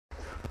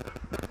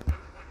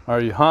Are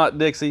you hot,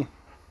 Dixie?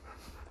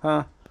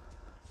 Huh?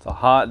 It's a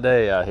hot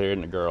day out here,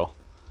 isn't it, girl?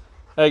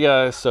 Hey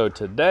guys, so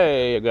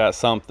today I've got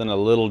something a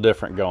little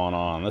different going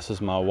on. This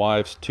is my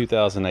wife's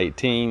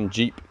 2018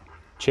 Jeep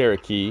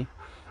Cherokee,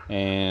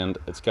 and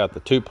it's got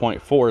the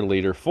 2.4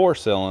 liter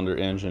 4-cylinder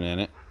engine in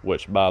it,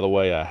 which by the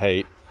way I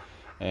hate,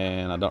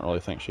 and I don't really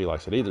think she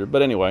likes it either.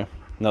 But anyway,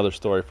 another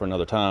story for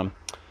another time.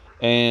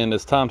 And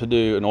it's time to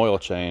do an oil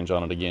change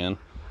on it again.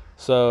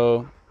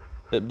 So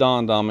it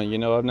dawned on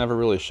me, I've never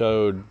really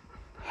showed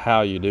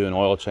how you do an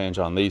oil change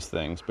on these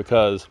things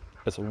because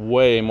it's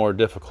way more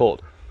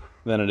difficult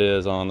than it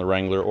is on the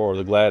Wrangler or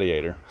the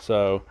Gladiator.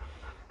 So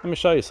let me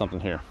show you something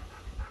here.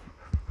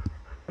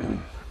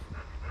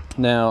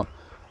 Now,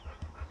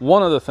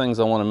 one of the things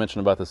I want to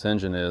mention about this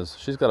engine is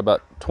she's got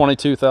about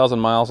 22,000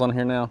 miles on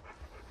here now.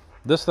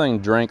 This thing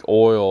drank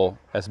oil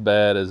as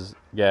bad as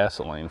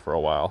gasoline for a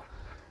while.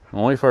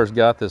 When we first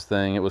got this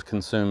thing, it was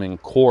consuming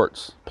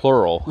quarts,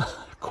 plural,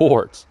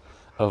 quarts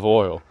of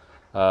oil.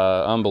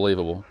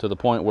 Unbelievable, to the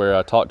point where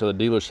I talked to the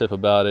dealership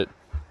about it,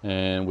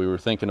 and we were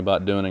thinking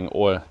about doing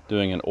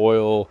an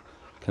oil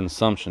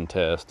consumption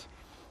test.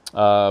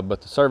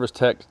 But the service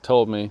tech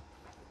told me,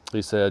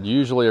 he said,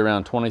 usually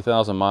around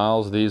 20,000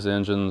 miles, these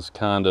engines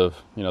kind of,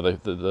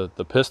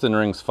 the piston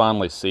rings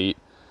finally seat,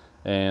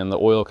 and the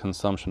oil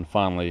consumption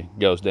finally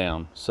goes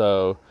down.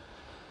 So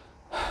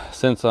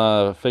since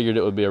I figured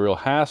it would be a real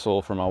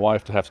hassle for my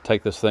wife to have to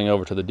take this thing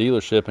over to the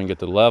dealership and get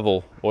the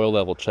oil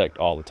level checked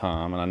all the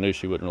time, and I knew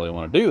she wouldn't really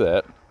want to do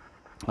that,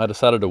 I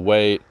decided to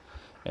wait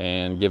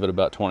and give it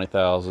about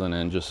 20,000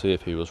 and just see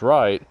if he was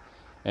right.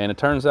 And it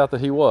turns out that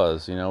he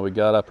was. We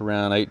got up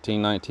around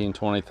 18, 19,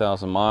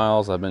 20,000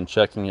 miles. I've been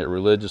checking it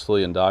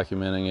religiously and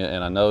documenting it,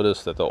 and I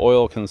noticed that the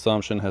oil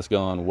consumption has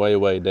gone way,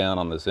 way down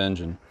on this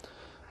engine.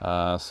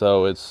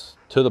 So it's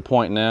to the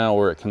point now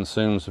where it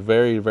consumes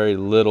very, very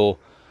little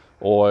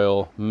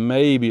oil,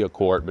 maybe a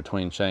quart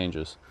between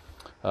changes.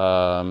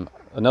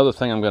 Another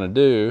thing I'm going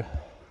to do,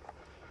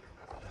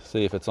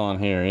 see if it's on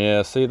here.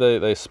 Yeah, see,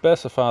 they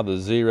specify the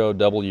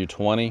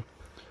 0W20,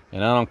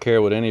 and I don't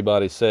care what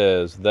anybody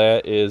says,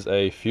 that is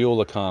a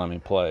fuel economy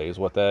play. Is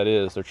what that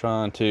is. They're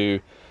trying to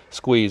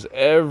squeeze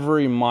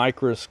every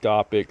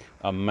microscopic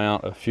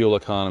amount of fuel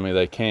economy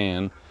they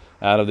can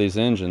out of these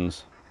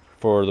engines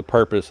for the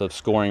purpose of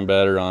scoring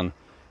better on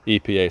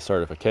EPA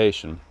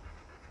certification.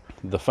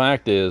 The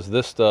fact is,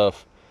 this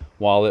stuff,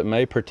 while it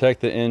may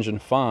protect the engine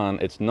fine,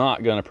 it's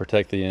not going to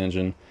protect the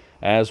engine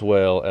as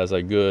well as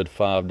a good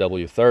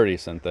 5W30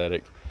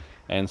 synthetic.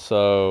 And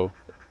so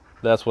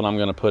that's what I'm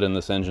going to put in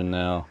this engine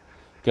now.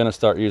 Going to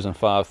start using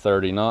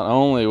 530. Not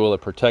only will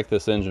it protect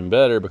this engine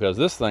better, because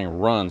this thing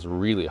runs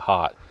really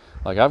hot.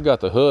 Like, I've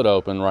got the hood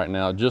open right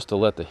now just to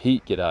let the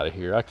heat get out of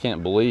here. I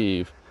can't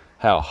believe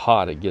how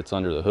hot it gets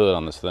under the hood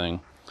on this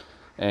thing.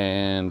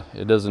 And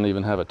it doesn't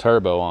even have a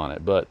turbo on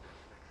it, but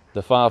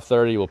the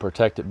 530 will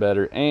protect it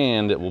better,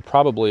 and it will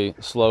probably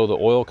slow the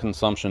oil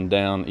consumption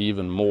down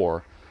even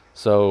more.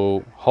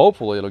 So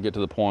hopefully it'll get to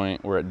the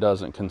point where it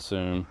doesn't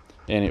consume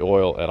any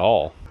oil at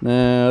all.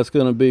 Now it's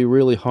going to be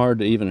really hard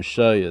to even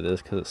show you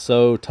this because it's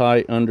so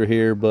tight under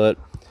here, but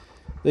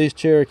these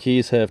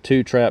Cherokees have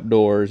two trap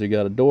doors. You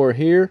got a door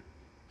here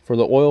for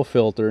the oil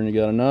filter, and you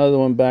got another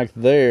one back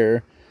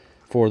there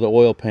for the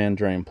oil pan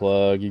drain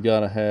plug. You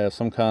got to have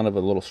some kind of a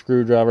little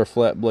screwdriver,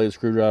 flat blade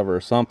screwdriver or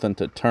something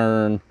to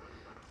turn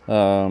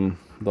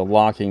the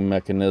locking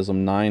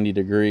mechanism 90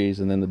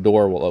 degrees, and then the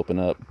door will open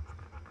up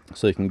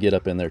so you can get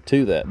up in there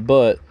to that.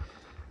 But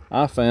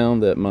I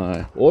found that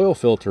my oil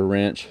filter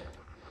wrench,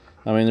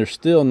 there's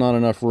still not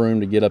enough room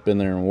to get up in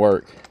there and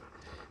work.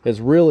 It's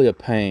really a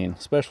pain,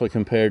 especially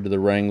compared to the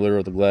Wrangler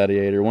or the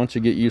Gladiator. Once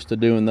you get used to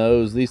doing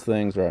those, these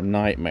things are a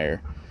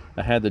nightmare.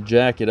 I had to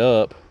jack it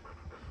up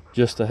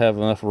just to have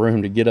enough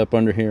room to get up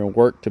under here and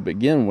work to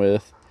begin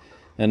with.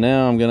 And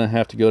now I'm going to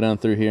have to go down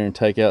through here and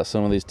take out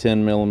some of these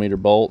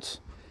 10mm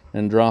bolts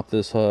and drop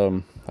this,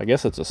 I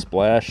guess it's a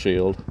splash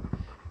shield.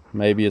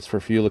 Maybe it's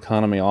for fuel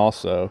economy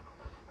also.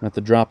 I have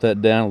to drop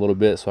that down a little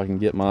bit so I can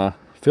get my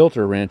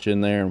filter wrench in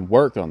there and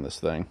work on this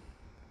thing.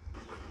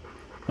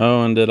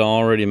 Oh, and did I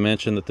already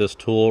mention that this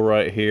tool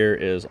right here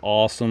is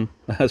awesome?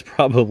 That's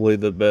probably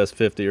the best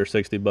 50 or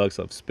 60 bucks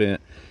I've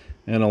spent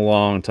in a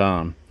long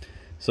time.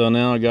 So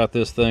now I got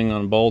this thing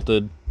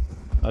unbolted.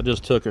 I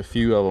just took a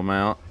few of them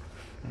out,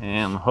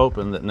 and I'm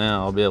hoping that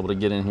now I'll be able to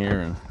get in here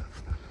and,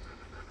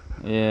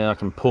 yeah, I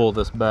can pull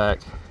this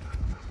back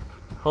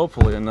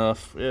hopefully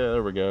enough. Yeah,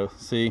 there we go.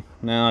 See,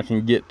 now I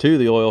can get to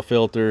the oil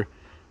filter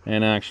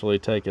and actually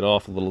take it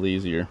off a little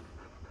easier.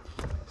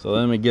 So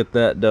let me get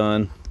that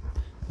done,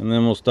 and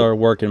then we'll start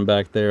working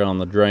back there on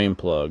the drain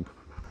plug.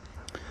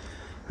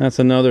 That's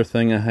another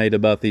thing I hate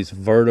about these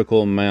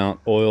vertical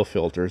mount oil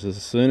filters, is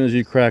as soon as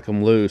you crack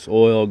them loose,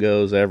 oil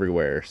goes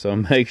everywhere. So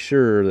make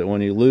sure that when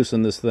you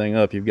loosen this thing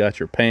up, you've got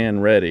your pan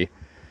ready,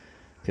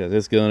 because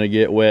it's going to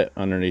get wet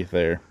underneath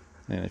there.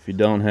 And if you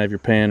don't have your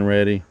pan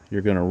ready,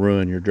 you're going to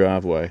ruin your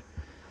driveway.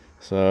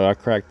 So I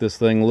cracked this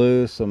thing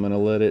loose. I'm going to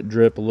let it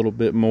drip a little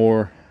bit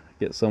more,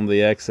 get some of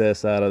the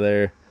excess out of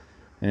there,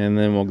 and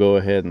then we'll go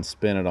ahead and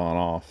spin it on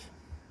off.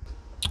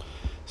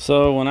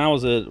 So when I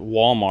was at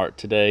Walmart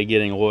today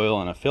getting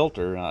oil and a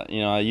filter,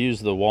 I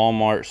used the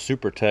Walmart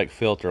SuperTech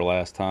filter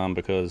last time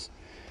because,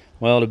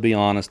 well, to be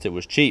honest, it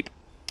was cheap.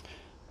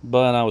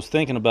 But I was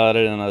thinking about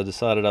it and I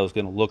decided I was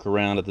going to look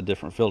around at the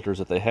different filters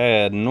that they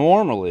had.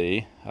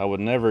 Normally, I would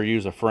never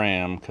use a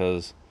Fram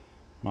because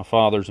my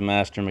father's a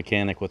master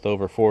mechanic with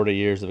over 40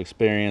 years of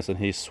experience and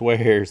he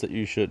swears that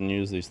you shouldn't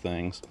use these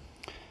things.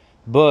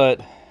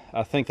 But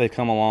I think they've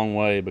come a long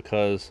way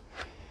because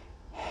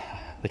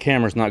the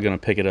camera's not going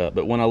to pick it up.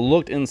 But when I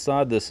looked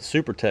inside this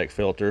SuperTech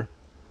filter,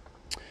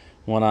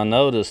 what I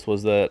noticed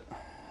was that,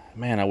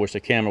 man, I wish the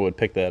camera would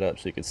pick that up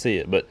so you could see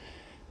it. But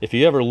if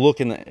you ever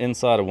look in the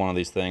inside of one of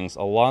these things,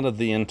 a lot of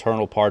the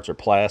internal parts are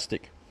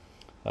plastic.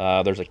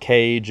 There's a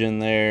cage in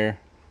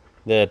there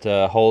that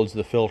holds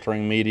the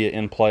filtering media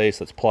in place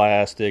that's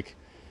plastic.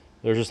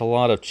 There's just a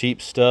lot of cheap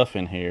stuff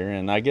in here,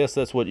 and I guess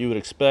that's what you would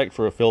expect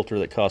for a filter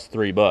that costs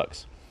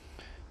 $3.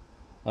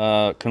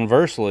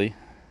 Conversely,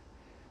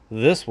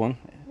 this one,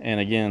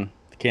 and again,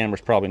 the camera's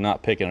probably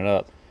not picking it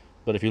up,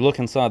 but if you look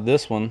inside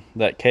this one,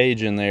 that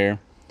cage in there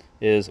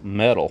is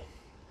metal,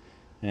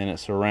 and it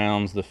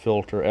surrounds the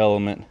filter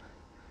element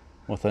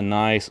with a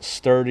nice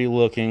sturdy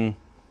looking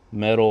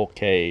metal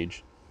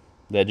cage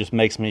that just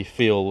makes me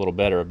feel a little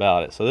better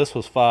about it. So this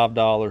was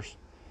 $5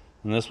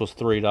 and this was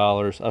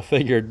 $3. I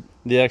figured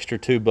the extra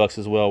 $2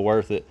 is well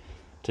worth it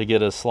to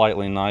get a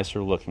slightly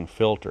nicer looking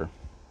filter.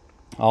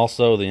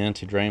 Also, the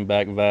anti-drain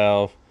back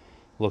valve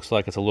looks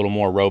like it's a little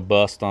more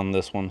robust on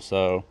this one,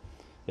 so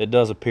it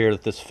does appear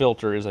that this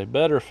filter is a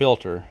better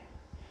filter.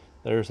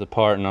 There's the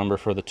part number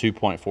for the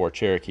 2.4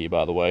 Cherokee,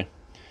 by the way.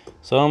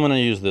 So I'm going to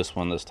use this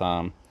one this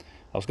time.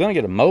 I was going to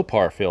get a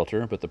Mopar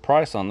filter, but the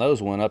price on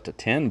those went up to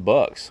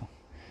 $10.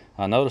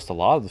 I noticed a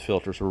lot of the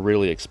filters were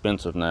really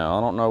expensive now.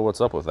 I don't know what's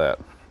up with that,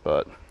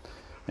 but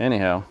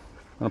anyhow,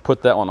 I'm going to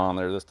put that one on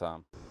there this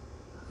time.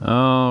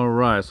 All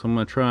right, so I'm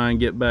going to try and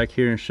get back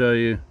here and show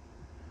you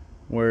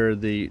where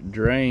the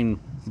drain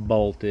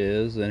bolt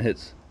is, and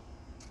it's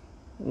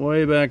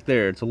way back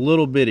there. It's a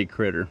little bitty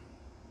critter.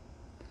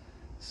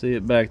 See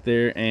it back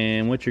there,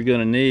 and what you're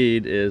going to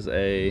need is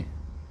a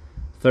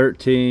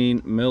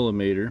 13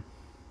 millimeter,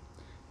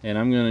 and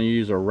I'm going to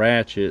use a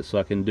ratchet so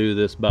I can do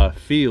this by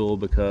feel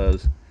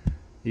because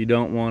you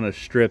don't want to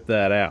strip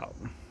that out.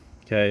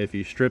 Okay, if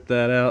you strip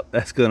that out,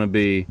 that's going to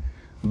be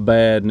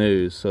bad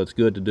news. So it's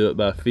good to do it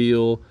by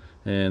feel,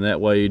 and that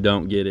way you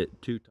don't get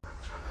it too tight.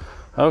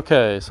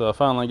 Okay, so I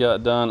finally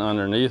got done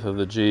underneath of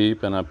the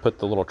Jeep and I put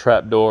the little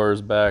trap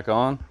doors back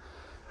on.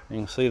 You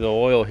can see the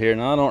oil here.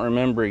 Now I don't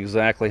remember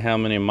exactly how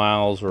many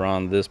miles are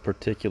on this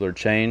particular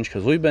change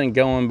because we've been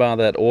going by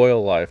that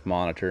oil life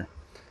monitor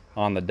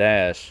on the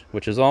dash,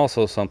 which is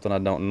also something I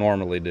don't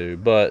normally do,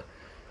 but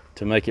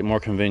to make it more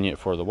convenient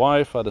for the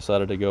wife, I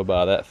decided to go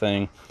by that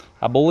thing.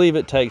 I believe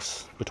it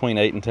takes between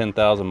 8,000 and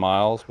 10,000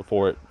 miles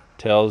before it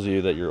tells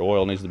you that your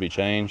oil needs to be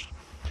changed.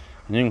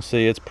 And you can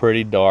see it's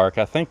pretty dark.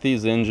 I think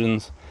these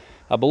engines,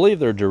 I believe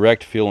they're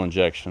direct fuel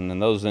injection,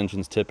 and those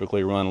engines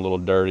typically run a little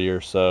dirtier,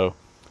 so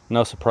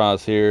no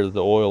surprise here,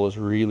 the oil is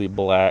really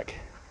black.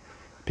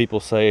 People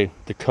say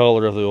the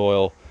color of the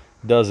oil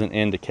doesn't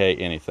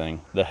indicate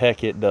anything. The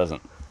heck it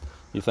doesn't.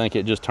 You think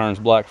it just turns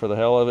black for the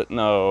hell of it?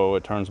 No,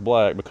 it turns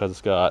black because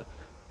it's got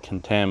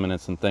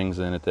contaminants and things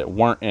in it that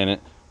weren't in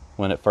it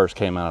when it first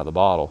came out of the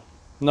bottle.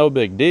 No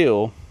big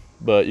deal,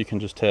 but you can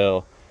just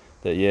tell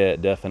that, yeah,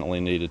 it definitely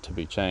needed to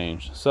be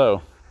changed.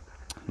 So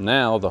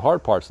now the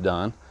hard part's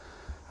done.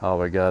 All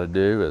we got to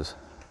do is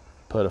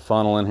put a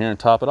funnel in here and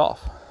top it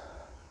off.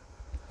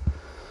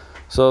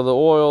 So the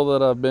oil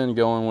that I've been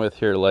going with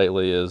here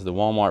lately is the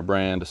Walmart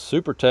brand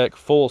SuperTech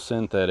Full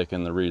Synthetic,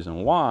 and the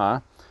reason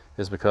why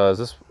is because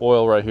this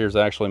oil right here is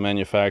actually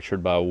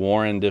manufactured by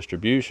Warren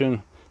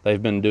Distribution.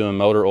 They've been doing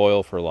motor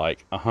oil for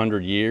like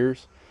 100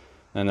 years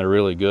and they're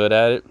really good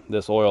at it.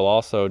 This oil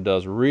also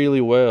does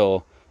really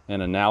well in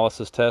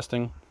analysis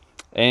testing,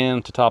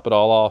 and to top it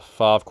all off,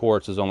 5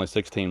 quarts is only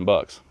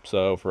 $16.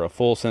 So for a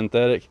full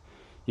synthetic,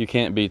 you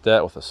can't beat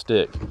that with a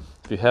stick.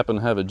 If you happen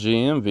to have a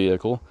GM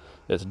vehicle,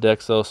 it's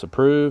Dexos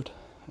approved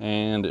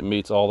and it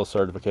meets all the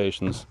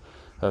certifications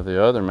of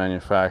the other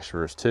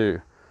manufacturers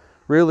too.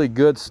 Really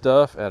good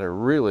stuff at a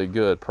really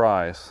good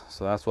price,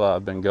 so that's why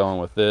I've been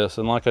going with this.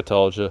 And like I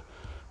told you,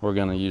 we're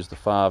going to use the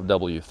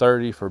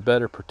 5W30 for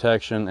better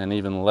protection and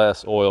even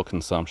less oil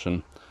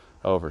consumption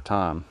over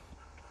time.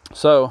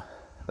 So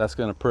that's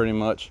going to pretty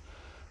much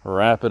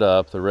wrap it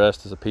up. The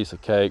rest is a piece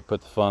of cake.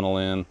 Put the funnel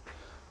in,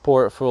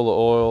 pour it full of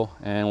oil,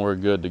 and we're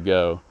good to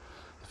go.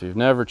 If you've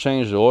never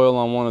changed the oil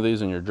on one of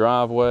these in your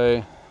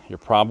driveway, you're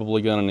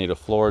probably going to need a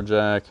floor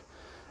jack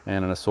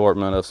and an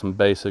assortment of some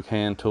basic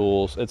hand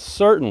tools. It's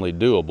certainly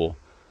doable,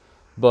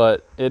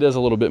 but it is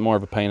a little bit more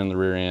of a pain in the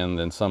rear end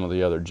than some of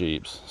the other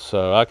Jeeps.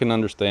 So I can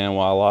understand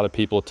why a lot of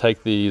people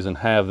take these and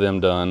have them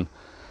done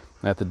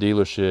at the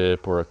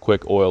dealership or a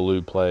quick oil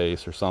lube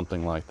place or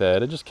something like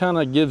that. It just kind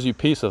of gives you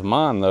peace of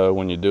mind though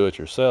when you do it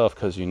yourself,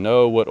 because you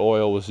know what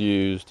oil was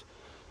used,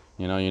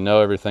 you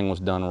know everything was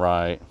done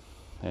right,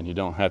 and you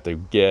don't have to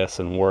guess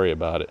and worry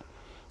about it.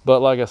 But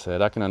like I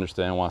said, I can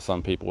understand why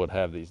some people would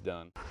have these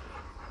done.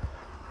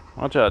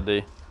 Watch out,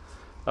 D.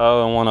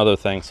 Oh, and one other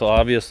thing. So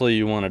obviously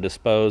you want to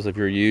dispose of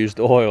your used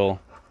oil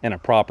in a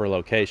proper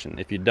location.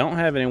 If you don't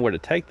have anywhere to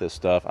take this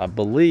stuff, I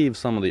believe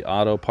some of the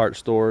auto parts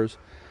stores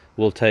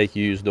will take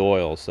used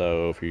oil.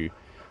 So if you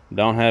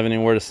don't have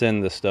anywhere to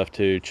send this stuff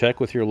to, check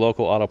with your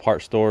local auto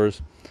parts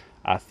stores.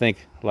 I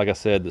think, like I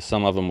said, that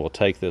some of them will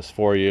take this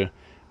for you.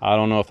 I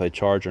don't know if they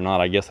charge or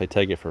not. I guess they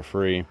take it for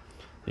free.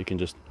 You can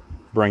just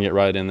bring it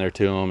right in there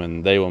to them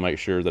and they will make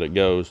sure that it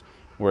goes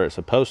where it's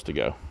supposed to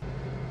go.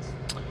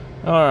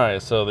 All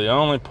right, so the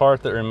only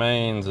part that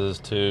remains is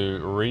to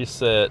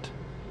reset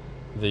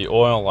the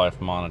oil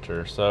life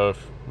monitor. So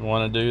if you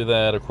want to do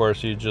that, of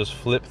course, you just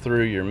flip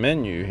through your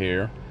menu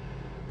here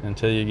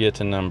until you get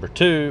to number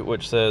 2,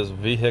 which says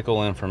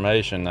vehicle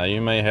information. Now you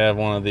may have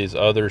one of these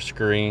other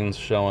screens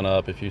showing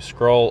up. If you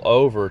scroll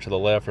over to the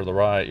left or the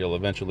right, you'll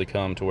eventually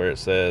come to where it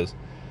says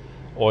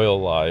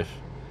oil life.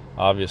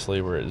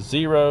 Obviously we're at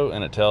 0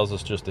 and it tells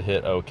us just to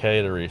hit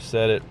OK to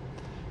reset it.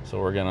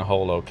 So we're gonna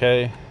hold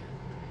OK.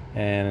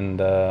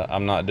 And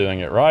I'm not doing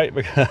it right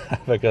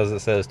because it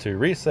says to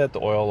reset the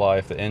oil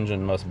life, the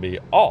engine must be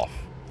off.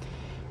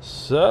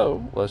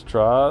 So let's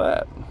try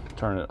that.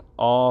 Turn it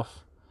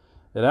off.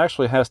 It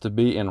actually has to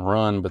be in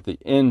run, but the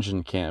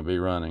engine can't be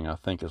running, I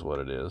think is what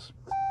it is.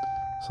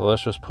 So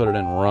let's just put it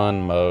in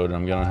run mode.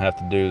 I'm gonna have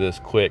to do this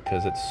quick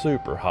because it's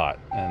super hot.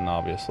 And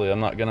obviously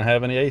I'm not gonna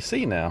have any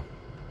AC now.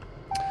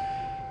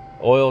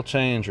 Oil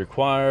change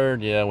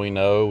required. Yeah, we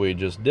know, we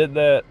just did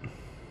that.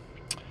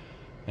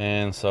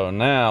 And so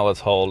now let's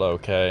hold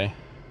OK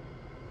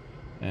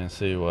and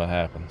see what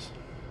happens.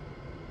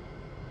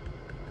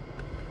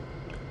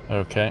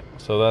 Okay,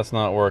 so that's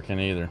not working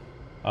either.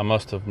 I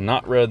must have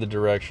not read the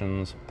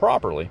directions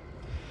properly.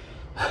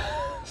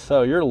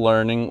 So you're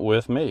learning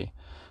with me.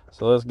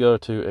 So let's go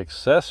to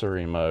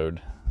accessory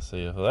mode,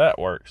 see if that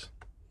works.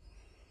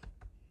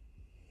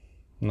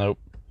 Nope.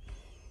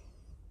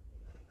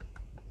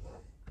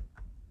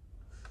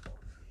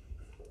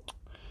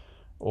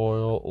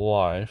 Oil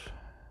life.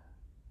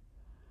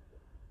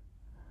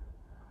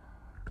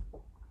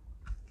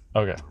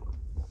 Okay.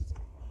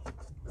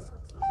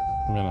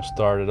 I'm gonna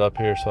start it up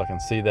here so I can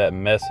see that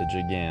message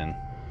again.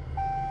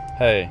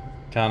 Hey,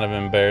 kind of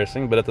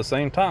embarrassing, but at the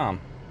same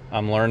time,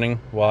 I'm learning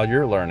while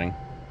you're learning.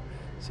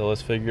 So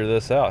let's figure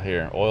this out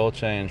here. Oil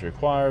change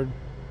required.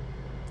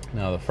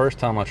 Now the first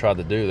time I tried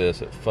to do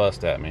this, it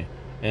fussed at me.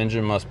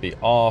 Engine must be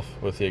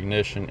off with the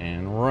ignition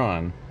and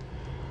run.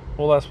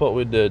 Well, that's what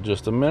we did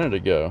just a minute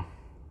ago.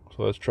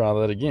 So let's try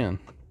that again.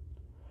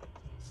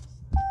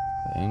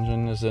 The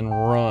engine is in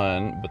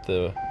run, but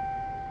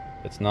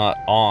it's not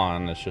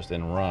on, it's just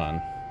in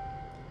run,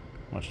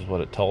 which is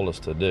what it told us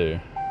to do.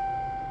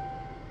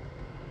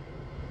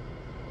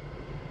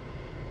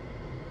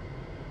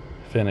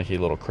 Finicky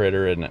little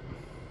critter, isn't it?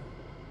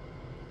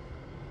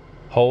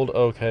 Hold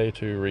OK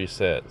to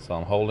reset. So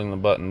I'm holding the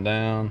button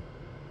down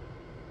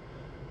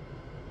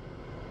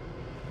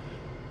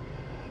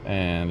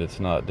and it's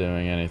not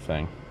doing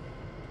anything.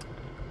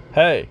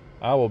 Hey,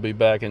 I will be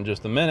back in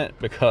just a minute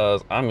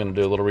because I'm going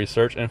to do a little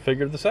research and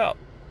figure this out.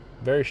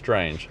 Very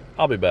strange.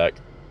 I'll be back.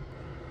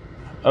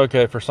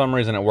 Okay, for some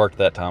reason it worked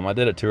that time. I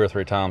did it 2 or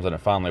 3 times and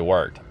it finally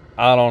worked.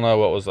 I don't know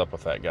what was up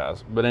with that,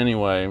 guys. But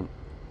anyway,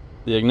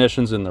 the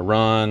ignition's in the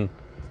run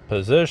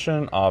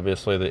position.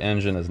 Obviously the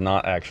engine is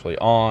not actually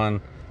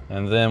on.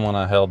 And then when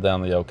I held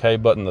down the OK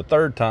button the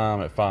 3rd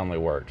time, it finally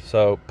worked.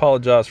 So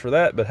apologize for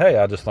that, but hey,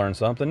 I just learned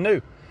something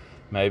new.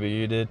 Maybe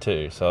you did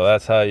too. So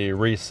that's how you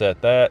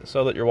reset that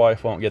so that your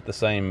wife won't get the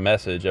same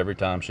message every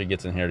time she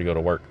gets in here to go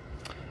to work.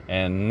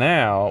 And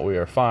now we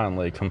are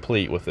finally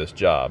complete with this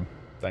job.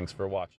 Thanks for watching.